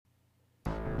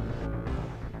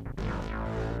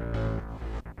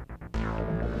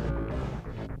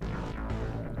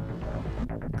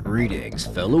Greetings,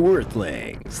 fellow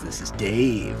Earthlings. This is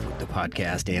Dave with the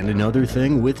podcast And Another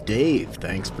Thing with Dave.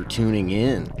 Thanks for tuning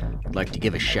in. I'd like to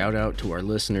give a shout out to our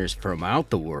listeners from out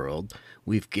the world.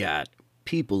 We've got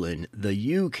people in the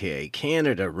UK,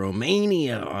 Canada,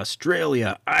 Romania,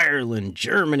 Australia, Ireland,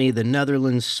 Germany, the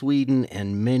Netherlands, Sweden,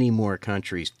 and many more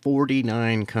countries.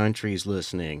 49 countries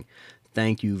listening.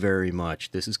 Thank you very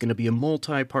much. This is going to be a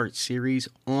multi-part series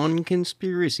on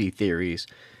conspiracy theories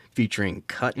featuring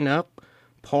Cutting Up,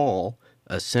 Paul,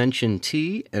 Ascension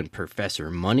T, and Professor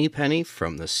Moneypenny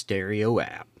from the Stereo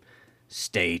app.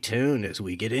 Stay tuned as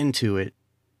we get into it.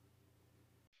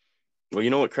 Well,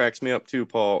 you know what cracks me up too,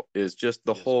 Paul, is just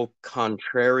the whole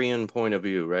contrarian point of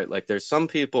view, right? Like there's some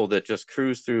people that just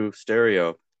cruise through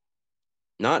Stereo,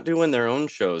 not doing their own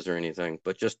shows or anything,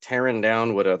 but just tearing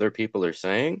down what other people are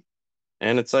saying.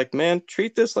 And it's like, man,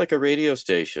 treat this like a radio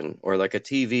station or like a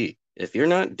TV. If you're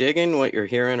not digging what you're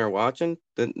hearing or watching,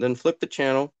 then flip the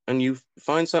channel and you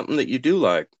find something that you do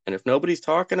like. And if nobody's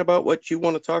talking about what you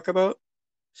want to talk about,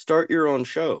 start your own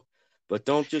show. But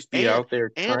don't just be out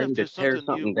there And if trying to there's tear something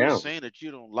something we're down. saying that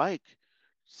you don't like,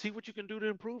 see what you can do to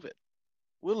improve it.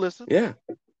 We'll listen. Yeah.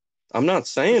 I'm not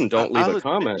saying don't leave a I'll admit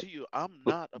comment, to you, I'm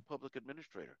but not a public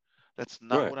administrator. That's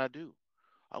not right. what I do.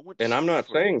 I went to And I'm school not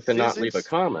for saying to not leave a physics,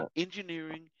 comment.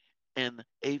 engineering, and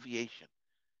aviation.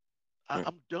 Right.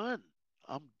 I'm done.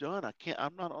 I'm done. I can't.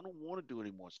 I'm not. I don't want to do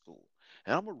any more school.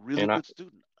 And I'm a really And I good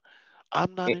student.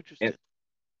 I'm not and, interested.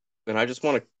 and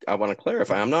I want to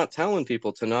clarify. I'm not telling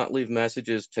people to not leave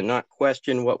messages, to not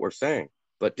question what we're saying,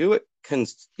 but do it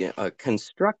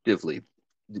constructively.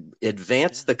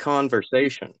 Advance Yeah. the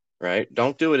conversation, right?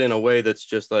 Don't do it in a way that's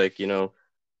just like,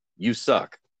 you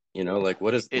suck. Like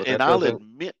what And that I'll doesn't.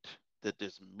 admit that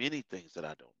there's many things that I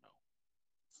don't know.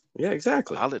 Yeah,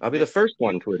 exactly. I'll I'll be the admit that. first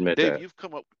one to admit Dave, that. you've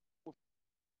come up with.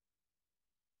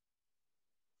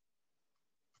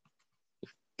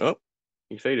 Oh,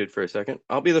 you faded for a second.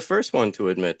 I'll be the first one to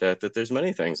admit that there's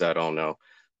many things I don't know.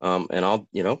 And I'll,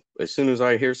 as soon as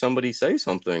I hear somebody say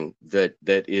something that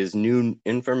is new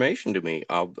information to me,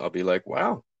 I'll be like,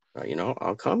 wow,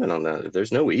 I'll comment on that.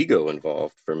 There's no ego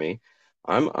involved for me.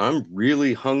 I'm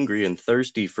really hungry and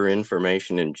thirsty for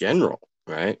information in general,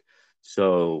 right?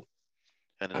 So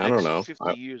And the I don't next know.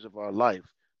 50 years of our life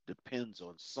depends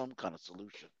on some kind of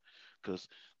solution. Because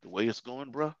the way it's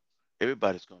going, bruh,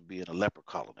 everybody's going to be in a leper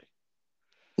colony.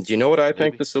 Do you know what I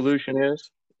think Maybe. the solution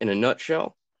is, in a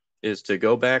nutshell? Is to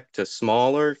go back to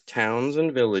smaller towns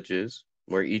and villages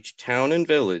where each town and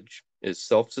village is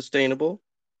self-sustainable,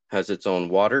 has its own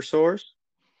water source,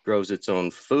 grows its own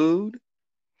food,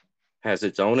 has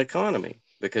its own economy.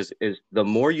 Because the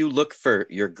more you look for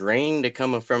your grain to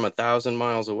come from 1,000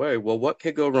 miles away, well, what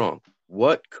could go wrong?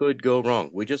 What could go wrong?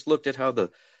 We just looked at how the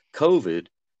COVID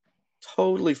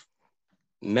totally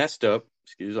messed up.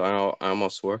 I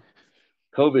almost swore.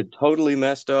 COVID totally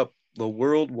messed up the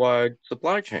worldwide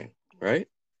supply chain, right?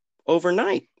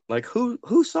 Overnight. Like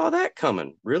who saw that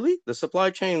coming? Really? The supply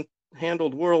chain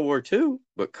handled World War II,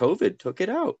 but COVID took it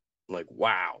out. Like,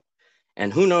 wow.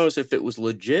 And who knows if it was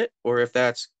legit or if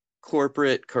that's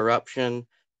corporate corruption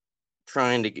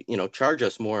trying to, charge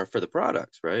us more for the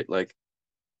products, right? Like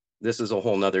this is a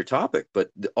whole nother topic,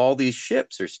 but all these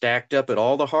ships are stacked up at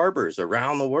all the harbors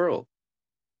around the world.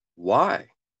 Why?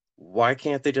 Why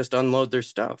can't they just unload their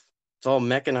stuff? It's all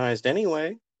mechanized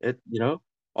anyway.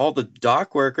 All the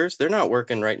dock workers, they're not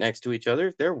working right next to each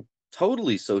other. They're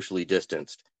totally socially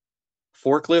distanced.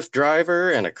 Forklift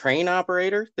driver and a crane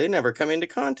operator, they never come into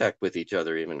contact with each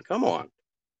other even. Come on.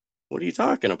 What are you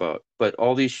talking about? But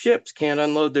all these ships can't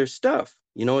unload their stuff.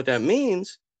 You know what that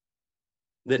means?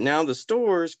 That now the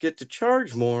stores get to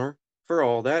charge more for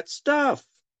all that stuff.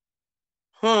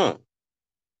 Huh.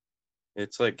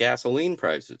 It's like gasoline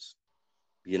prices.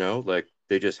 Like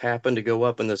they just happen to go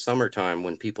up in the summertime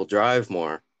when people drive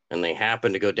more, and they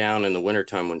happen to go down in the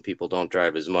wintertime when people don't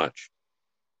drive as much.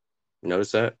 You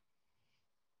notice that?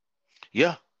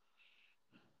 Yeah.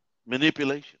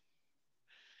 Manipulation.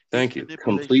 It's Thank you.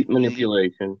 Complete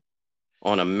manipulation galore. manipulation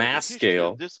on a But mass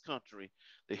scale.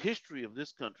 the history of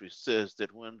this country says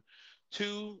that when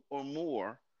two or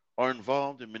more are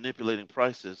involved in manipulating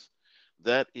prices,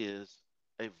 that is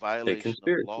a A violation of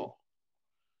conspiracy. law.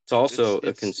 It's also a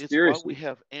It's why we conspiracy,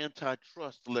 have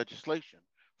antitrust legislation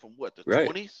from what, the right?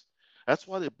 20s. That's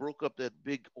why they broke up that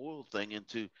big oil thing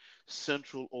into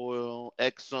Central Oil,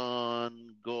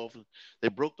 Exxon, Gulf. They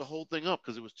broke the whole thing up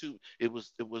because it was too. It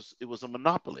was a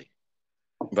monopoly.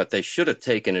 But they should have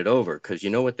taken it over because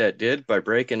you know what that did by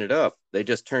breaking it up? They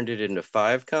just turned it into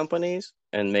five companies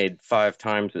and made five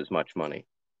times as much money.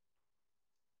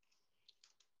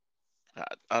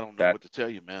 I don't know That what to tell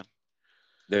you, man.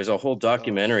 there's a whole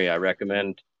documentary I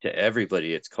recommend to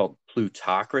everybody. It's called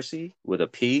Plutocracy with a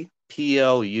P,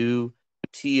 Plutocracy,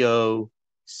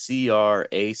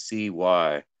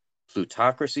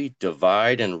 Plutocracy,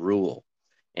 Divide and Rule.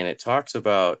 And it talks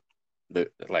about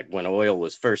when oil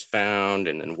was first found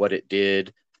and then what it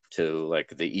did to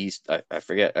like the East. I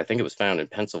forget. I think it was found in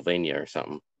Pennsylvania or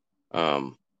something.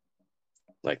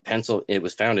 It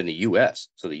was found in the U.S.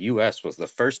 So the U.S. was the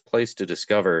first place to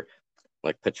discover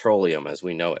like petroleum as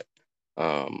we know it.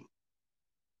 And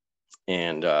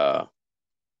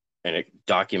it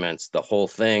documents the whole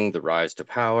thing, the rise to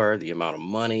power, the amount of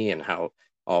money, and how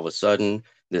all of a sudden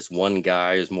this one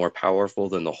guy is more powerful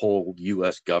than the whole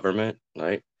U.S. government,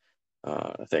 right?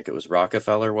 I think it was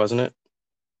Rockefeller, wasn't it?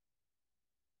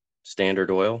 Standard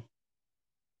Oil.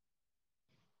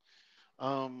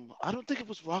 I don't think it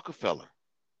was Rockefeller.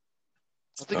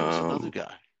 I think it was another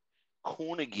guy,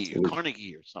 Carnegie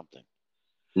or something.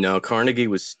 No, Carnegie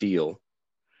was steel.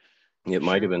 It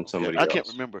might have been somebody else. I can't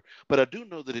remember, but I do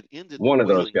know that it ended one the of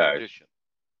those whaling guys. tradition.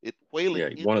 Whaling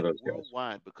ended one of those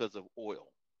worldwide guys. because of oil.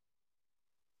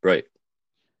 Right.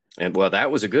 And well,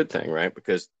 that was a good thing, right?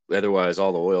 Because otherwise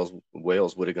all the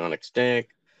whales would have gone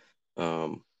extinct.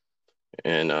 And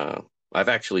I've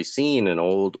actually seen an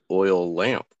old oil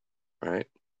lamp, right?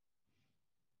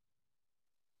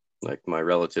 Like my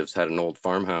relatives had an old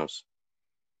farmhouse.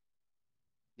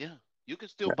 Yeah, you can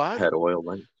still buy had them, oil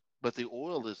lamp. But the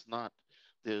oil is not.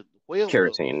 The whale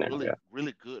kerosene oil was now,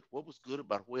 really good. What was good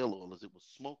about whale oil is it was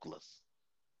smokeless.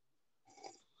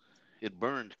 It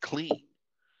burned clean.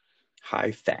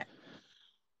 High fat.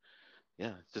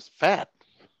 Yeah, just fat.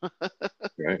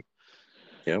 Right.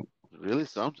 Yep. Really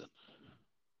something.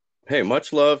 Hey,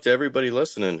 much love to everybody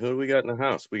listening. Who do we got in the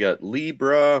house? We got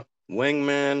Libra,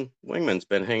 Wingman. Wingman's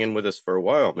been hanging with us for a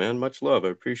while, man. Much love. I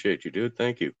appreciate you, dude.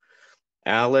 Thank you.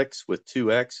 Alex with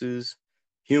 2 X's.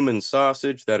 Human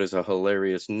Sausage. That is a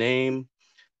hilarious name.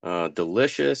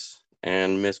 Delicious.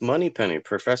 And Miss Moneypenny,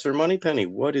 Professor Moneypenny.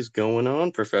 What is going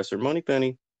on, Professor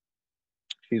Moneypenny?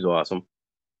 She's awesome.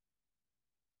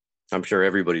 I'm sure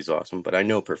everybody's awesome, but I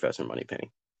know Professor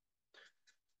Moneypenny.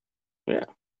 Yeah.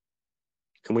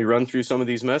 Can we run through some of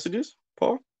these messages,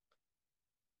 Paul?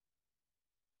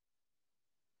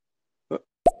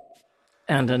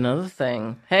 And another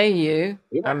thing. Hey, you.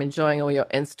 Yeah. I'm enjoying all your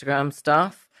Instagram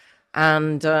stuff.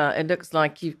 And it looks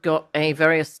like you've got a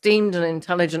very esteemed and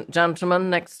intelligent gentleman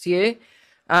next to you.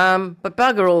 But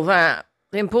bugger all that.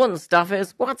 The important stuff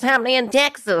is what's happening in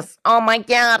Texas. Oh, my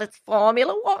God, it's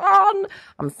Formula One.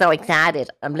 I'm so excited.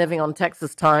 I'm living on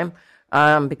Texas time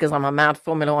because I'm a mad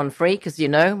Formula One freak. Because, you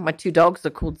know, my 2 dogs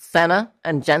are called Senna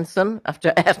and Jensen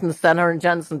after Ayrton Senna and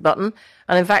Jensen Button.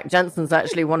 And, in fact, Jensen's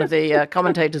actually one of the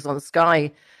commentators on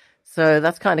Sky. So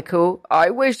that's kind of cool. I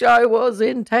wish I was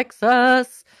in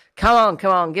Texas. Come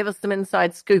on. Give us some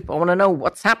inside scoop. I want to know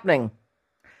what's happening.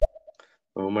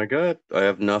 Oh my God, I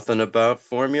have nothing about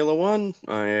Formula One.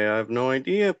 I have no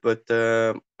idea, but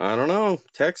I don't know.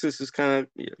 Texas is kind of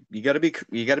you got to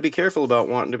be careful about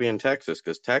wanting to be in Texas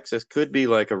because Texas could be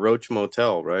like a Roach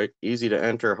Motel, right? Easy to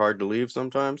enter, hard to leave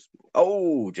sometimes.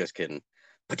 Oh, just kidding.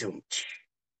 That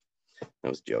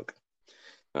was a joke.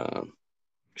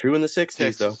 True in the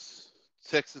 60s, though.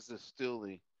 Texas is still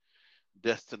the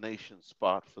destination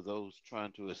spot for those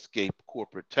trying to escape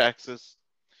corporate taxes.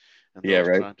 And those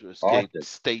trying to escape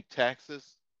state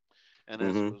taxes. And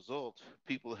as a result,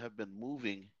 people have been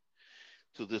moving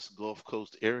to this Gulf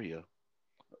Coast area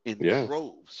in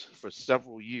droves for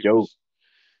several years.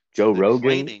 Joe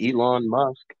Rogan, Elon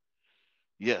Musk.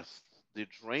 Yes, the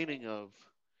draining of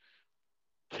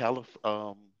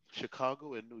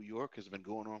Chicago and New York has been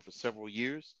going on for several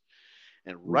years.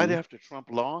 And right after Trump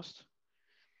lost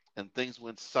and things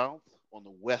went south on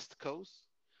the West Coast,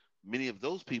 many of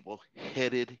those people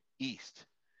headed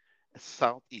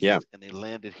southeast, and they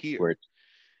landed here.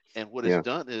 And what it's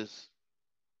done is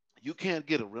you can't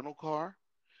get a rental car.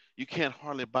 You can't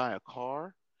hardly buy a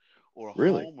car or a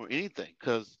home or anything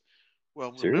because,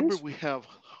 remember, we have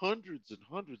hundreds and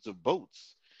hundreds of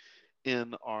boats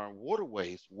in our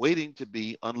waterways waiting to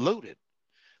be unloaded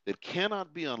that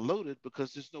cannot be unloaded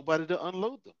because there's nobody to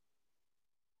unload them.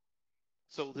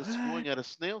 So this is going at a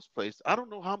snail's pace. I don't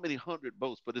know how many hundred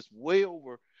boats, but it's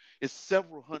it's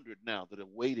several hundred now that are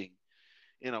waiting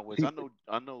in our ways.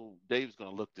 I know Dave's going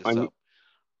to look this up.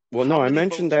 Well, no, I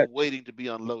mentioned that waiting to be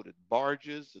unloaded,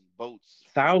 barges and boats.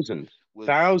 Thousands.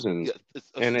 Yeah,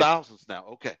 it's thousands now.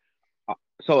 Okay.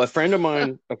 So a friend of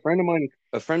mine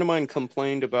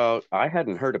complained about. I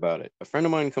hadn't heard about it. A friend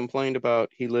of mine complained about.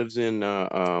 He lives in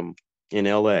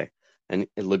L.A. and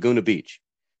in Laguna Beach.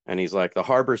 And he's like, the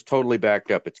harbor's totally backed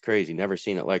up. It's crazy. Never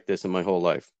seen it like this in my whole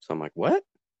life. So I'm like, what?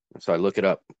 So I look it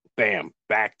up. Bam,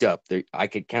 backed up. I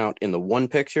could count in the one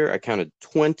picture. I counted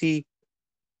 20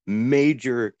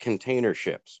 major container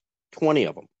ships, 20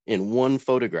 of them in one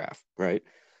photograph, right?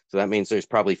 So that means there's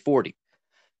probably 40.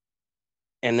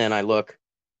 And then I look,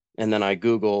 and then I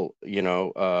Google,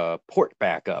 port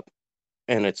backup,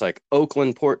 and it's like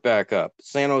Oakland port backup,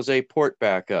 San Jose port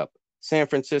backup, San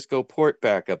Francisco port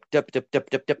backup,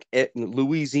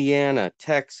 Louisiana,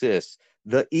 Texas,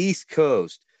 the East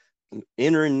Coast,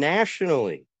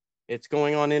 internationally. It's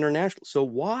going on international. So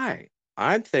why?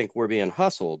 I think we're being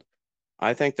hustled.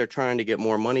 I think they're trying to get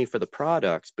more money for the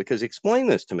products, because explain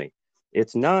this to me.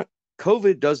 It's not,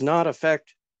 COVID does not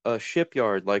affect a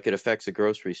shipyard like it affects a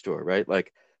grocery store, right?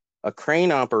 Like a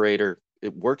crane operator,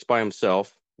 it works by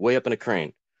himself way up in a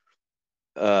crane.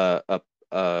 A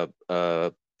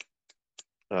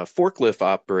forklift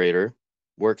operator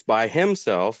works by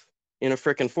himself in a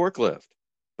freaking forklift.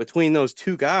 Between those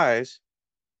two guys,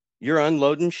 you're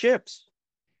unloading ships,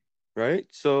 right?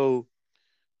 So,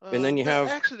 and then you have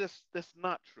actually that's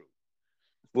not true.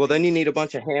 Well, then you need a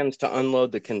bunch of hands to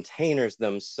unload the containers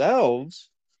themselves,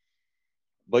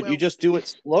 but you just do it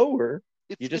slower.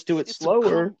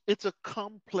 It's a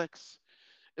complex.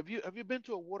 Have you been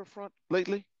to a waterfront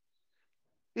lately?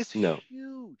 It's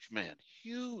huge, man.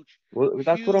 Huge. Well,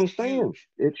 that's what I'm saying.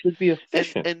 It should be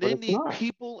efficient. And they need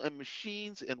people and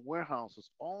machines and warehouses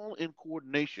all in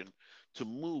coordination to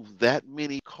move that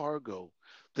many cargo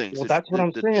things. Well, that's what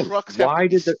I'm saying. Trucks have to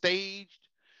be staged.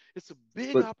 It's a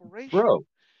big operation. Bro,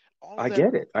 I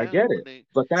get it.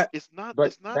 But it's not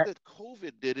that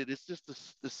COVID did it. It's just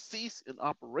the cease in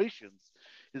operations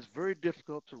is very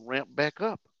difficult to ramp back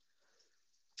up.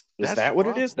 Is that what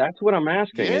it is? That's what I'm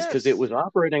asking. Yes. Is because it was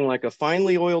operating like a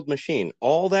finely oiled machine.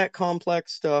 All that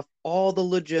complex stuff, all the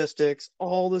logistics,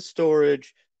 all the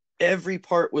storage, every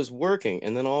part was working.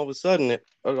 And then all of a sudden it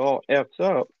all F's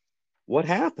up. What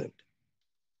happened?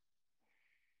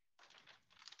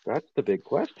 That's the big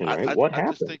question, right? What happened?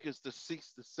 I just think it's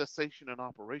the cessation in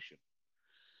operation.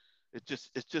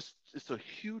 It's a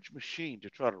huge machine to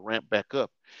try to ramp back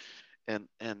up. And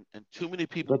too many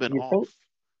people have been off.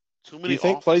 Too many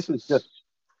offices. Do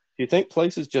you think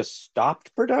places just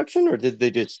stopped production, or did they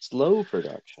just slow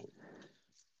production?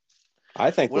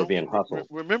 I think we're being hustled.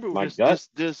 Remember,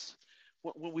 this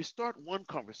when we start one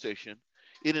conversation,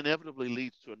 it inevitably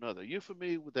leads to another. You're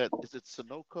familiar with that? Is it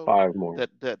Sunoco? 5 more.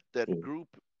 That group,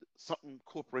 something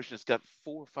corporation has got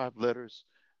 4 or 5 letters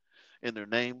in their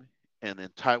name, and in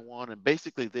Taiwan, and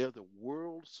basically they're the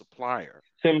world supplier.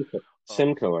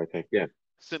 Simco, I think, yeah.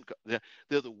 Simco,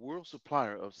 they're the world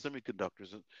supplier of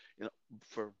semiconductors,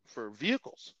 for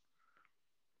vehicles.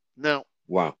 Now,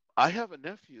 wow, I have a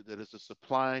nephew that is a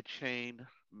supply chain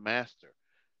master.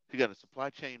 He got a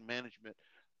supply chain management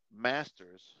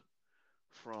master's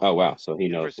from so he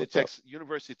knows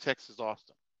University of Texas,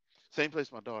 Austin, same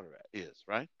place my daughter is,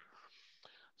 right?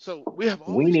 So we have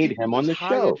all we these need him on the high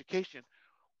show. Education.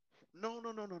 No,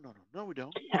 we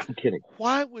don't. I'm kidding.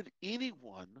 Why would any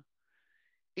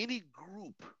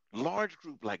group, large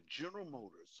group like General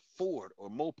Motors, Ford, or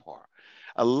Mopar,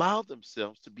 allow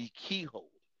themselves to be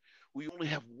keyholed? We only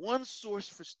have one source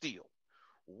for steel,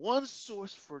 one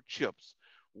source for chips,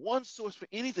 one source for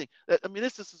anything. I mean,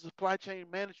 this is a supply chain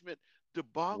management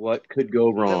debacle. What could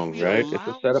go wrong, right? It's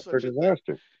a setup for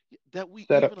disaster. That we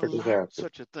allowed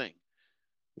such a thing.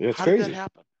 Yeah, it's How crazy. did that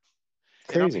happen?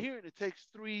 Crazy. And I'm hearing it takes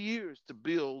 3 years to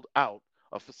build out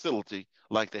a facility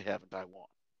like they have in Taiwan.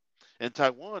 And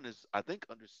Taiwan is, I think,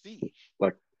 under siege.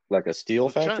 Like a steel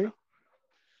factory?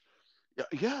 China.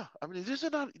 Yeah. I mean, this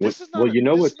is not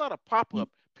a pop-up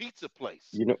pizza place.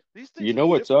 These things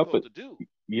what's up to do.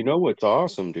 You know what's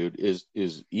awesome, dude, is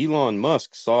Elon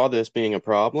Musk saw this being a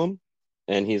problem,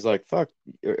 and he's like, fuck,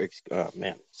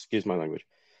 man, excuse my language.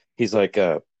 He's like,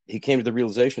 he came to the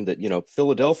realization that,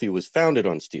 Philadelphia was founded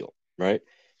on steel, right?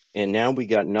 And now we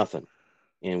got nothing.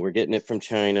 And we're getting it from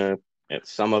China.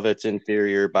 Some of it's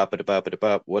inferior,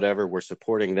 whatever. We're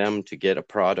supporting them to get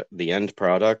the end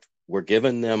product. We're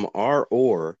giving them our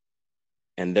ore,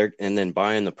 and then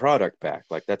buying the product back.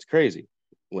 Like, that's crazy.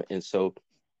 And so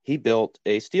he built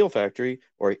a steel factory,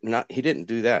 or not. He didn't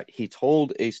do that. He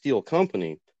told a steel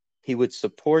company he would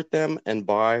support them and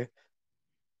buy,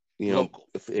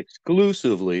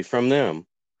 exclusively from them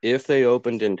if they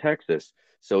opened in Texas.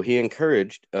 So he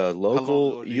encouraged a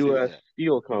local U.S.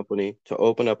 steel company to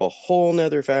open up a whole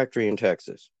nother factory in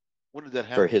Texas. When did that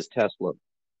happen? For his Tesla.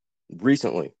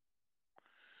 Recently.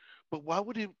 But why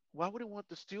would he want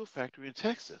the steel factory in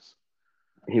Texas?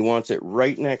 He wants it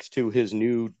right next to his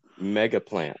new mega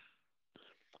plant.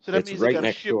 So that means they got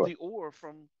to ship the ore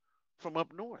from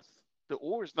up north. The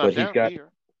ore is not down here.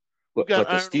 but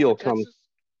the steel comes.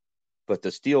 But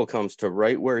the steel comes to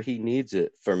right where he needs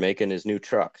it for making his new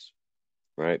trucks.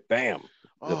 Right, bam.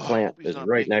 The plant is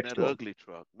right next to him. Ugly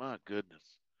truck. My goodness.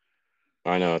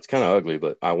 I know it's kind of ugly,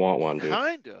 but I want one, dude.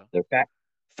 Kinda. They're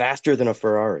faster than a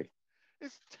Ferrari.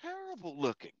 It's terrible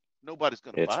looking. Nobody's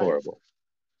gonna buy it. It's horrible.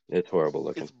 It's horrible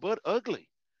looking. It's but ugly.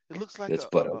 It looks like it's a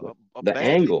the badly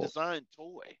angle designed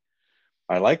toy.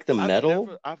 I like the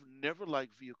metal. I've never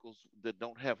liked vehicles that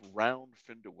don't have round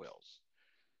fender wells.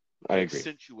 I agree.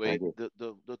 Accentuate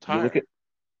the tire.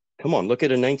 Come on, look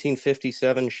at a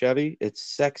 1957 Chevy. It's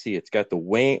sexy. It's got the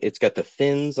wing. It's got the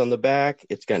fins on the back.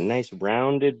 It's got nice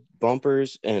rounded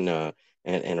bumpers and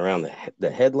around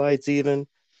the headlights even.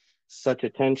 Such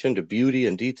attention to beauty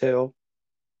and detail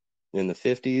in the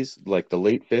 50s, like the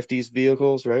late 50s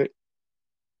vehicles, right?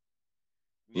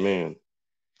 Yeah. Man.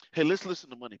 Hey, let's listen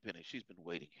to Moneypenny. She's been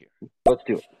waiting here. Let's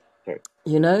do it. Sorry.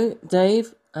 You know,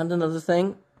 Dave, and another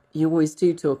thing, you always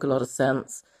do talk a lot of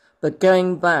sense, but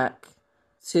going back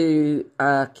to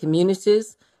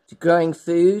communities, to growing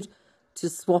food, to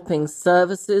swapping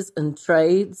services and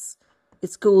trades,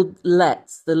 it's called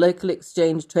LETS, the Local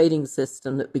Exchange Trading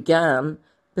System that began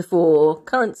before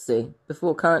currency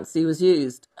was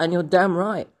used. And you're damn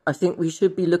right. I think we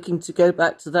should be looking to go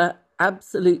back to that.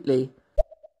 Absolutely.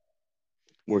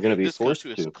 We're going to be forced to.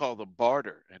 This country is called the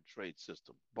barter and trade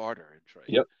system. Barter and trade.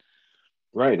 Yep.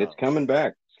 Right. It's coming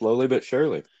back slowly but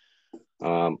surely.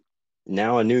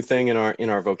 Now a new thing in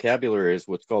our vocabulary is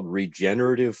what's called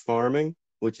regenerative farming,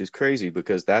 which is crazy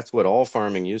because that's what all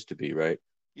farming used to be, right?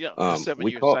 Yeah, a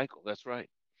 7-year cycle. That's right.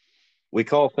 We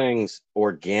call things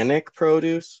organic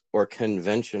produce or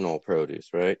conventional produce,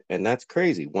 right? And that's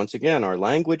crazy. Once again, our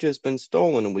language has been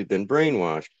stolen and we've been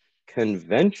brainwashed.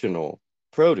 Conventional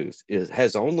produce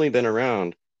has only been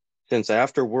around since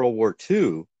after World War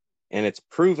II, and it's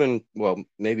proven, well,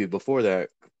 maybe before that,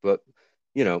 but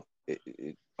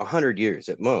 100 years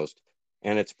at most,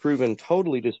 and it's proven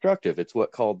totally destructive. It's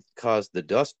what caused the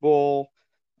Dust Bowl.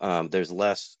 There's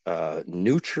less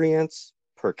nutrients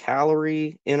per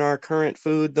calorie in our current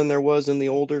food than there was in the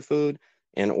older food.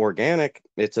 And organic,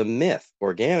 it's a myth.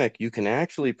 Organic, you can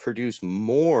actually produce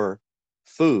more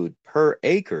food per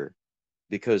acre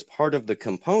because part of the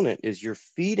component is you're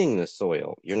feeding the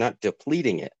soil. You're not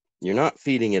depleting it. You're not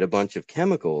feeding it a bunch of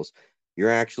chemicals.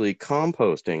 You're actually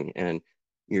composting, and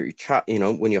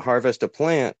when you harvest a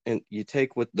plant and you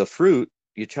take with the fruit,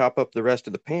 you chop up the rest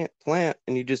of the plant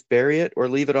and you just bury it or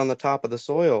leave it on the top of the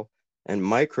soil, and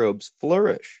microbes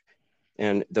flourish.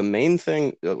 And the main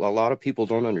thing a lot of people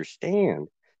don't understand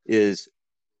is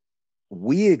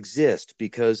we exist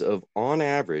because of, on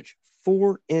average,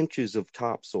 4 inches of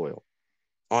topsoil.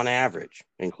 On average,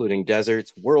 including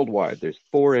deserts worldwide, there's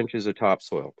 4 inches of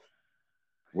topsoil.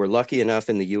 We're lucky enough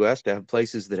in the U.S. to have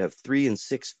places that have 3 and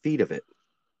 6 feet of it,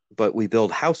 but we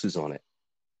build houses on it.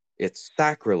 It's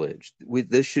sacrilege.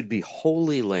 This should be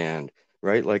holy land,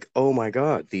 right? Like, oh my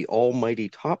God, the almighty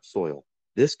topsoil.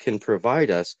 This can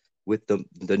provide us with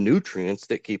the nutrients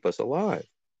that keep us alive.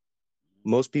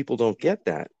 Most people don't get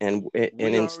that, and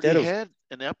instead of had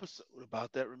an episode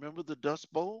about that. Remember the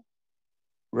Dust Bowl?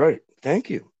 Right. Thank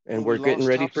you. And we're getting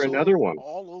ready for another one.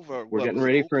 All over. We're getting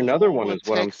ready for another one, is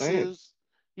what Texas. I'm saying.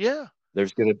 Yeah.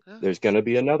 There's gonna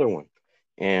be another one,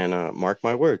 and mark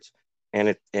my words.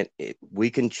 And we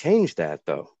can change that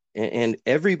though, and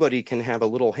everybody can have a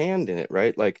little hand in it,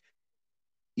 right? Like,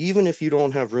 even if you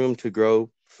don't have room to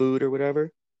grow food or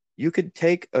whatever, you could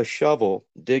take a shovel,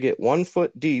 dig it 1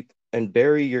 foot deep, and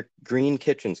bury your green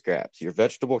kitchen scraps, your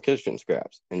vegetable kitchen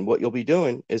scraps. And what you'll be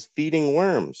doing is feeding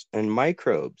worms and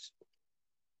microbes,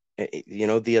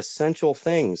 the essential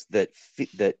things that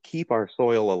keep our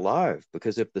soil alive.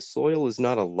 Because if the soil is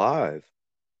not alive,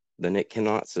 then it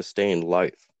cannot sustain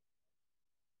life.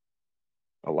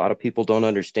 A lot of people don't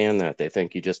understand that. They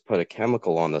think you just put a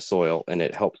chemical on the soil and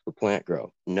it helps the plant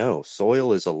grow. No,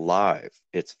 soil is alive.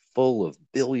 It's full of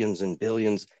billions and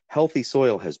billions. Healthy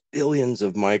soil has billions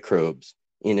of microbes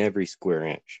in every square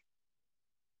inch.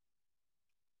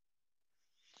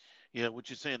 Yeah, what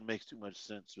you're saying makes too much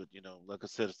sense. But, like I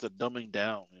said, it's the dumbing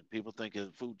down. And people think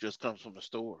food just comes from the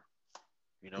store.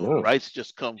 No. Rights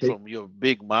just come from your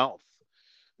big mouth.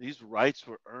 These rights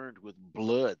were earned with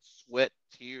blood, sweat,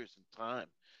 tears, and time.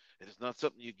 It is not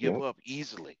something you give up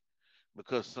easily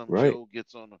because some Joe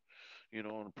gets on a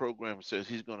program and says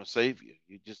he's going to save you.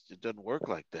 It doesn't work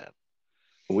like that.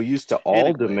 We used to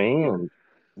all demand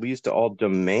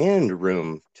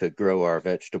room to grow our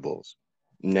vegetables.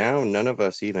 Now none of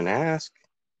us even ask.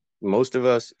 Most of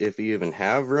us, if you even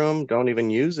have room, don't even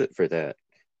use it for that.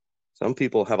 Some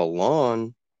people have a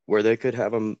lawn where they could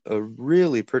have a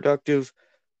really productive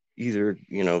either,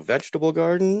 vegetable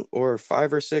garden or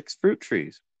 5 or 6 fruit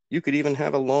trees. You could even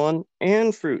have a lawn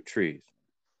and fruit trees.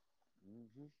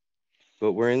 Mm-hmm.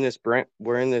 But we're in this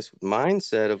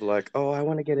mindset of like, oh, I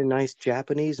want to get a nice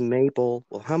Japanese maple.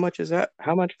 Well, how much is that?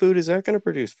 How much food is that going to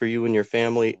produce for you and your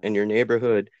family and your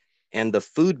neighborhood and the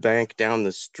food bank down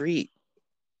the street?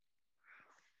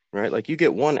 Right? Like you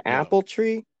get one apple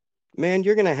tree, man,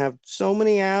 you're going to have so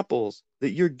many apples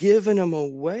that you're giving them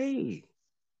away.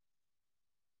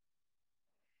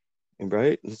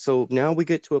 Right? And so now we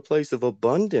get to a place of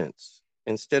abundance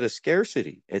instead of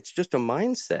scarcity. It's just a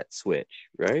mindset switch,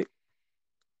 right?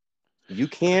 You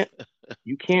can't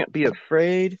be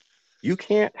afraid. You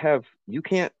can't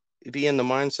be in the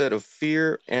mindset of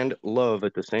fear and love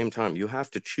at the same time. You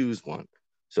have to choose one.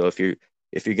 So if you're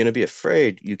going to be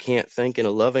afraid, you can't think in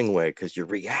a loving way because you're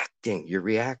reacting.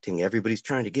 Everybody's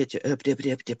trying to get you up, dip,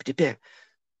 dip, dip, dip, dip.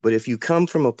 But if you come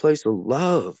from a place of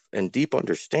love and deep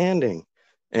understanding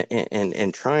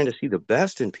and trying to see the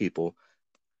best in people,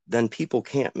 then people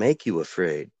can't make you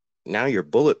afraid. Now you're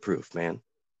bulletproof, man.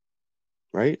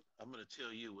 Right? I'm going to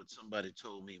tell you what somebody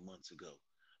told me months ago.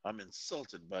 I'm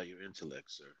insulted by your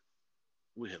intellect, sir.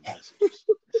 We have messages.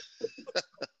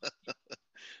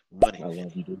 Money. I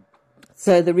love you, dude.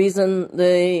 So the reason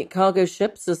the cargo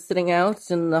ships are sitting out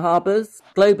in the harbours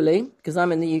globally, because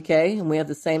I'm in the UK and we have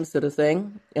the same sort of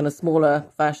thing in a smaller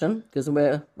fashion, because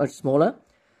we're much smaller.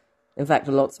 In fact,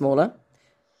 a lot smaller.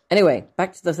 Anyway,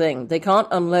 back to the thing. They can't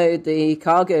unload the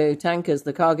cargo tankers,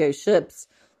 the cargo ships,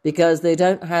 because they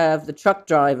don't have the truck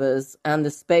drivers and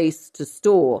the space to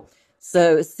store.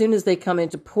 So as soon as they come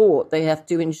into port, they have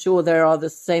to ensure there are the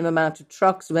same amount of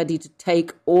trucks ready to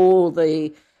take all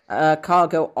the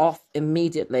cargo off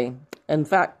immediately. In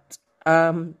fact,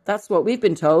 that's what we've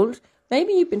been told.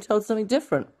 Maybe you've been told something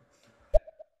different.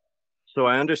 So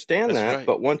I understand that, right.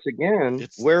 But once again,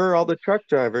 where are all the truck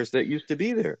drivers that used to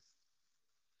be there?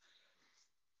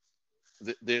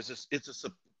 It's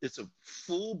a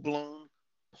full-blown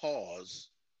pause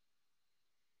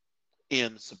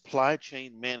in supply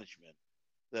chain management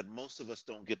that most of us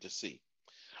don't get to see.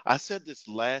 I said this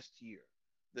last year,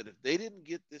 that if they didn't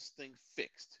get this thing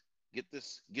fixed, get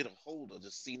a hold of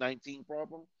the C-19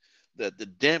 problem, that the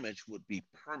damage would be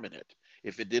permanent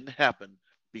if it didn't happen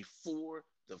before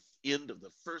the end of the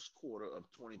first quarter of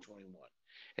 2021.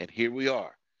 And here we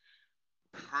are,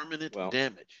 permanent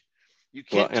damage. You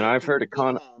can't. And I've heard it's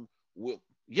been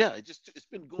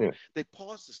going. Yeah. They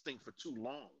paused this thing for too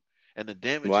long, and the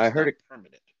damage is not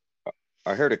permanent.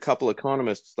 I heard a couple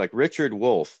economists, like Richard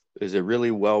Wolff, is a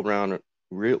really well-renowned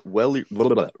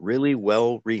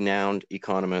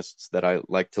economist that I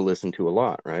like to listen to a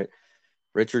lot. Right,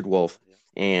 Richard Wolff,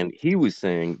 and he was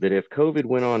saying that if COVID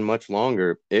went on much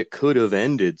longer, it could have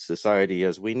ended society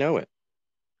as we know it.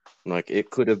 Like it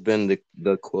could have been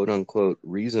the quote unquote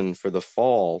reason for the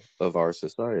fall of our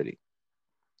society.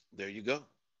 There you go.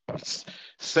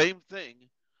 Same thing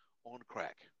on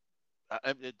crack.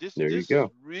 I mean, this is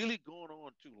really going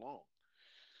on too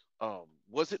long.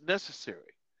 Was it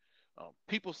necessary?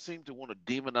 People seem to want to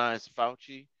demonize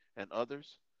Fauci and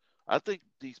others. I think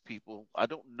these people, I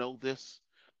don't know this,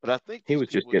 but I think he was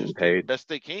just getting paid the best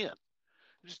they can.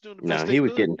 Just doing the best he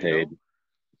was getting paid.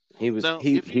 He was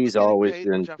he's always paid,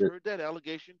 which I've heard that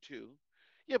allegation too.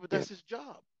 Yeah, but that's his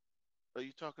job. Are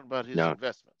you talking about his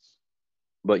investments?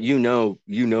 But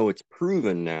it's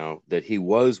proven now that he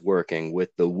was working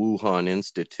with the Wuhan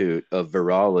Institute of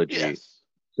Virology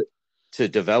to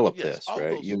develop this,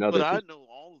 right? But I know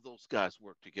all of those guys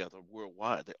work together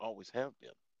worldwide. They always have been.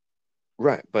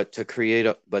 Right, but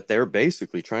but they're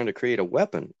basically trying to create a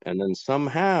weapon, and then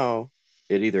somehow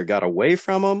it either got away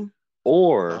from them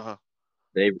or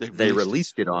they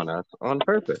released it on us on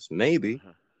purpose. Maybe.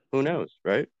 Who knows,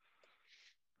 right?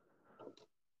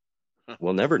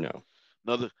 We'll never know.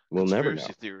 We'll never know.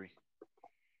 Theory.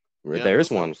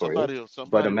 There's one for you.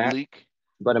 But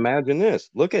imagine this.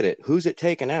 Look at it. Who's it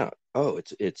taking out? Oh,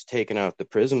 it's taking out the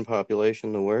prison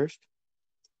population the worst.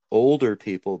 Older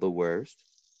people the worst.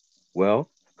 Well,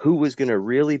 who was going to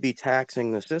really be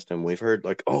taxing the system? We've heard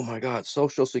like, oh my God,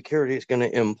 Social Security is going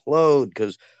to implode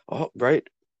because, right.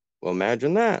 Well,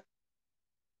 imagine that.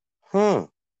 Huh.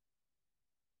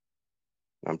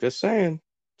 I'm just saying,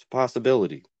 it's a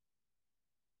possibility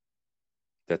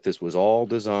that this was all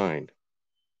designed,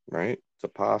 right? It's a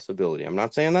possibility. I'm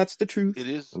not saying that's the truth. It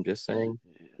is. I'm just saying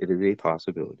it is a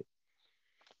possibility.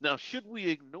 Now, should we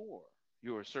ignore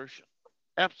your assertion?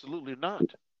 Absolutely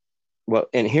not. Well,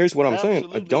 and here's what I'm saying.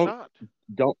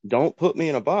 Don't put me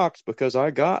in a box because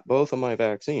I got both of my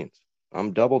vaccines.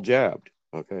 I'm double jabbed.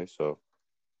 Okay, so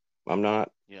I'm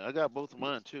not. Yeah, I got both of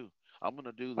mine too. I'm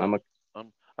gonna do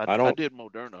I did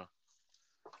Moderna.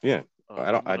 Yeah,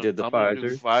 I did the I'm Pfizer. I'm gonna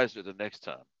do Pfizer the next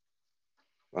time.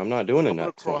 I'm not doing it I'm gonna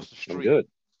next time. cross the street. I'm good.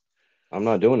 I'm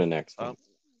not doing it next time.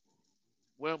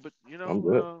 Well, but I'm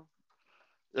good.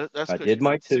 that's I because did you're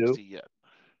my not 2. 60 yet.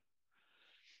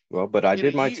 Well, but I In a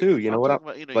did my year, 2. You know I'm what? talking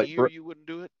about in a year, you wouldn't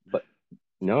do it. But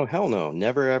no, hell no,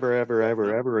 never, ever, ever, ever,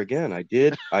 No? ever again.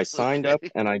 I signed up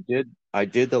Okay. and I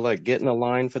did the like get in the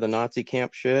line for the Nazi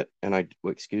camp shit. And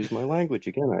excuse my language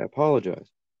again, I apologize.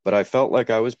 But I felt like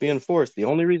I was being forced. The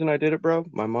only reason I did it, bro,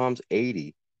 my mom's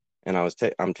 80 and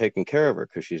I'm taking care of her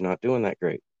because she's not doing that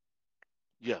great.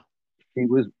 Yeah.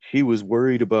 She was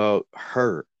worried about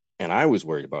her and I was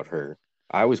worried about her.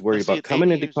 I was worried about At coming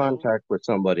 80 into years old, contact with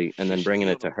somebody and she then should bringing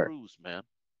be it on to a her. cruise, man.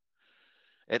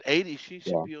 At 80, she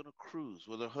should Yeah. be on a cruise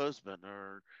with her husband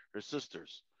or her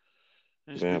sisters.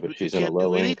 Yeah, but But they she's in a can't do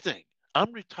low income. anything. I'm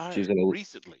She's retired in a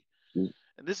recently, and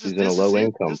she's in a low it.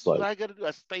 income This is what place. I got to do.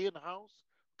 I stay in the house.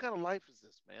 What kind of life is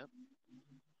this, man?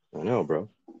 I know, bro.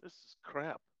 This is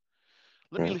crap.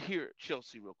 Let Right. me hear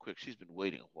Chelsea real quick. She's been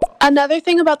waiting a while. Another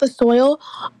thing about the soil,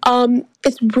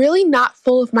 it's really not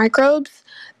full of microbes.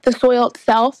 The soil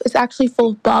itself is actually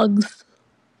full of bugs.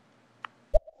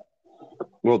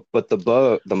 Well, but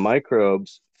the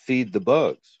microbes feed the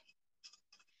bugs.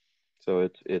 So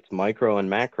it's micro and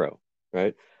macro,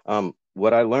 right?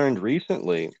 What I learned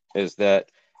recently is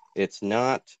that it's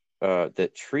not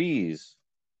that trees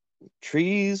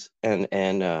and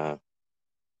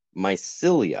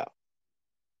mycelia.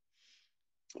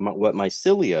 What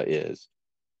mycelia is.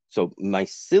 So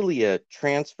mycelia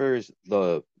transfers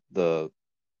the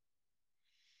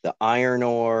iron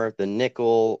ore, the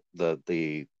nickel,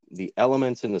 the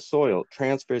elements in the soil,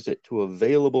 transfers it to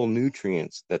available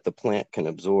nutrients that the plant can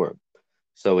absorb.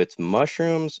 So it's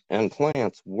mushrooms and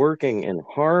plants working in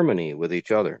harmony with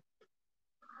each other.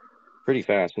 Pretty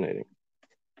fascinating.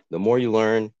 The more you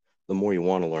learn, the more you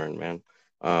want to learn, man.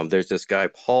 There's this guy,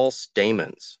 Paul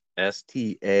Stamens,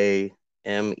 Stamens,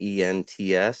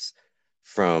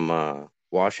 from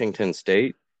Washington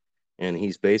State. And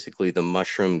he's basically the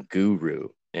mushroom guru.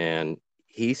 And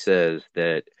he says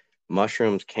that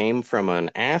mushrooms came from an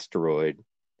asteroid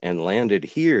and landed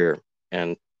here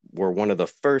and were one of the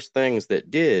first things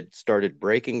that started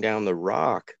breaking down the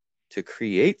rock to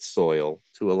create soil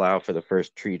to allow for the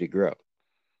first tree to grow.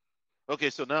 Okay,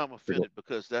 so now I'm offended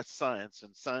because that's science,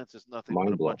 and science is nothing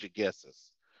but a bunch of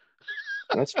guesses.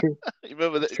 That's true. You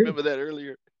remember that? Remember that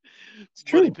earlier? It's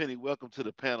Money true. Penny, welcome to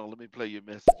the panel. Let me play your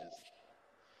messages.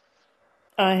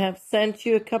 I have sent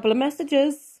you a couple of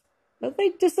messages, but they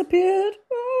disappeared.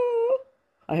 Oh,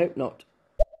 I hope not.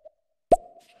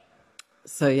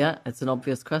 So yeah, it's an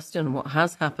obvious question. What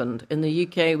has happened? In the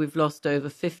UK, we've lost over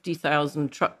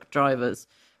 50,000 truck drivers.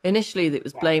 Initially, it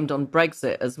was blamed on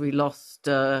Brexit as we left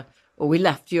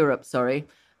Europe, sorry.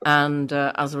 And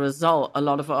as a result, a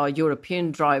lot of our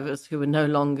European drivers who were no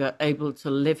longer able to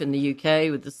live in the UK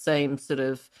with the same sort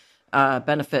of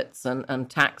benefits and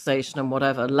taxation and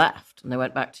whatever left, and they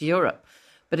went back to Europe.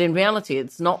 But in reality,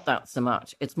 it's not that so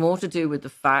much. It's more to do with the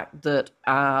fact that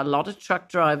a lot of truck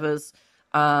drivers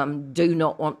do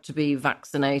not want to be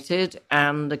vaccinated,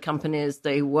 and the companies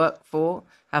they work for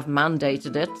have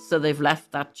mandated it, so they've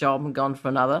left that job and gone for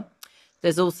another.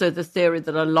 There's also the theory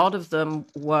that a lot of them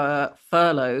were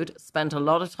furloughed, spent a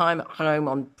lot of time at home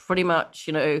on pretty much,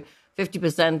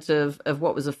 50% of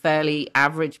what was a fairly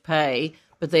average pay,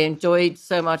 but they enjoyed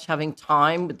so much having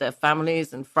time with their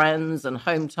families and friends and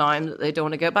home time that they don't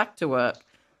want to go back to work.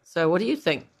 So what do you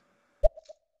think?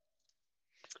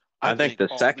 I think the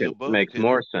second makes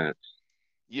more sense.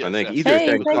 Yes, I think either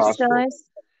thing's possible. Guys.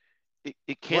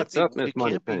 It can't What's up, Miss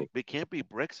Money Penny? It can't be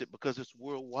Brexit because it's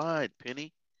worldwide,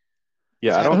 Penny.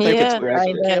 Yeah, I don't think it's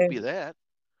Brexit. It can't be that.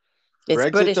 It's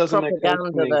Brexit British doesn't make sense to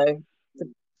propaganda, me. though.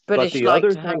 The British the like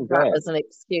other to have thing that does. as an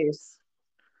excuse.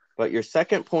 But your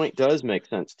second point does make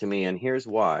sense to me, and here's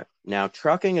why. Now,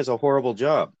 trucking is a horrible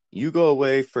job. You go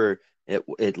away for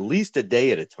at least a day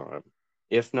at a time,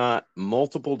 if not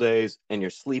multiple days, and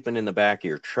you're sleeping in the back of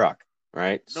your truck,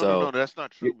 right? No, that's not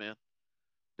true, man.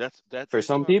 That's for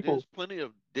some people.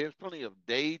 There's plenty of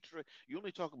day trip. You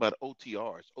only talk about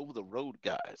OTRs, over the road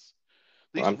guys.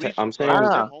 These I'm saying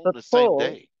they're home the same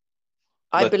day.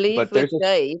 I believe with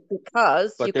Dave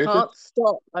because you can't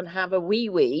stop and have a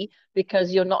wee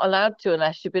because you're not allowed to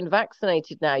unless you've been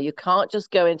vaccinated now. You can't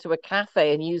just go into a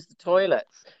cafe and use the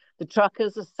toilets. The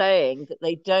truckers are saying that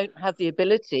they don't have the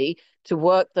ability to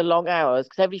work the long hours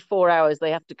because every 4 hours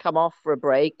they have to come off for a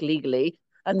break legally.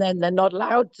 And then they're not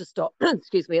allowed to stop, and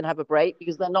have a break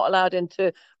because they're not allowed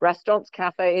into restaurants,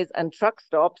 cafes, and truck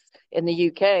stops in the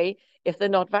UK if they're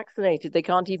not vaccinated. They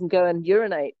can't even go and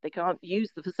urinate. They can't use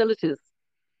the facilities.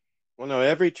 Well, no,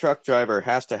 every truck driver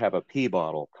has to have a pee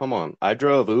bottle. Come on. I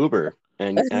drove Uber,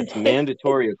 and that's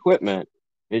mandatory equipment,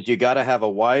 is you got to have a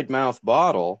wide mouth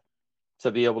bottle to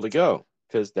be able to go.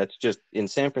 Because that's just, in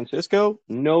San Francisco,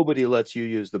 nobody lets you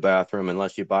use the bathroom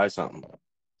unless you buy something.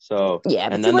 So, yeah,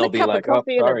 but and then they'll be like, oh,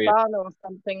 sorry. In a barn or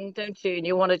something, don't you? And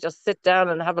you want to just sit down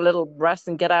and have a little rest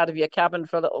and get out of your cabin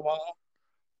for a little while.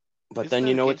 But then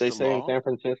you know what they say in San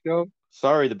Francisco?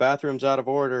 Sorry, the bathroom's out of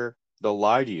order. They'll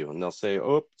lie to you and they'll say,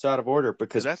 oh, it's out of order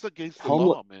because that's against the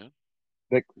law, man.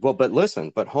 But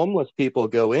listen, but homeless people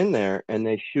go in there and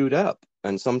they shoot up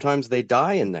and sometimes they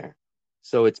die in there.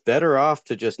 So it's better off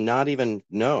to just not even,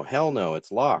 no, hell no,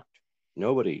 it's locked.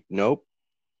 Nobody, nope.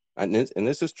 And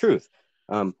this is truth.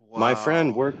 Wow. My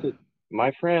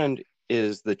friend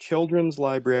is the children's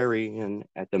librarian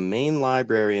at the main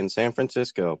library in San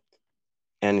Francisco.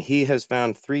 And he has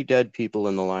found 3 dead people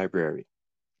in the library.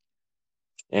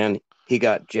 And he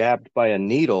got jabbed by a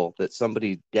needle that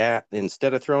somebody,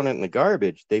 instead of throwing it in the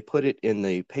garbage, they put it in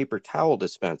the paper towel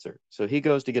dispenser. So he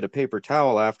goes to get a paper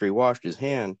towel after he washed his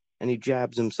hand, and he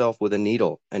jabs himself with a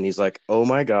needle. And he's like, oh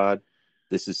my God,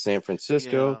 this is San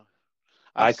Francisco. Yeah,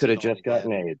 I could have just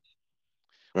gotten AIDS.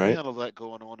 Right? We had all that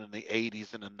going on in the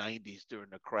 80s and the 90s during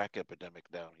the crack epidemic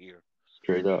down here.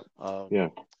 Straight up. Yeah.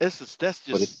 That's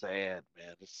just sad,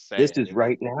 man. It's sad. This is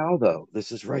right now, though.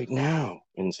 This is right now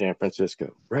in San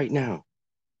Francisco. Right now.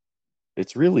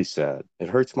 It's really sad. It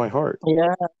hurts my heart.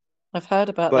 Yeah, I've heard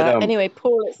about that. Anyway,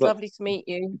 Paul, it's lovely to meet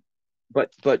you.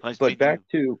 But back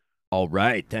to... All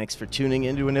right, thanks for tuning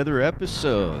into another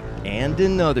episode and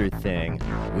another thing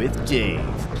with Dave.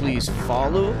 Please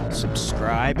follow,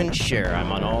 subscribe, and share.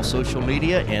 I'm on all social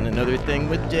media and Another Thing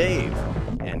with Dave.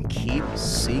 And keep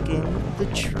seeking the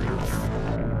truth.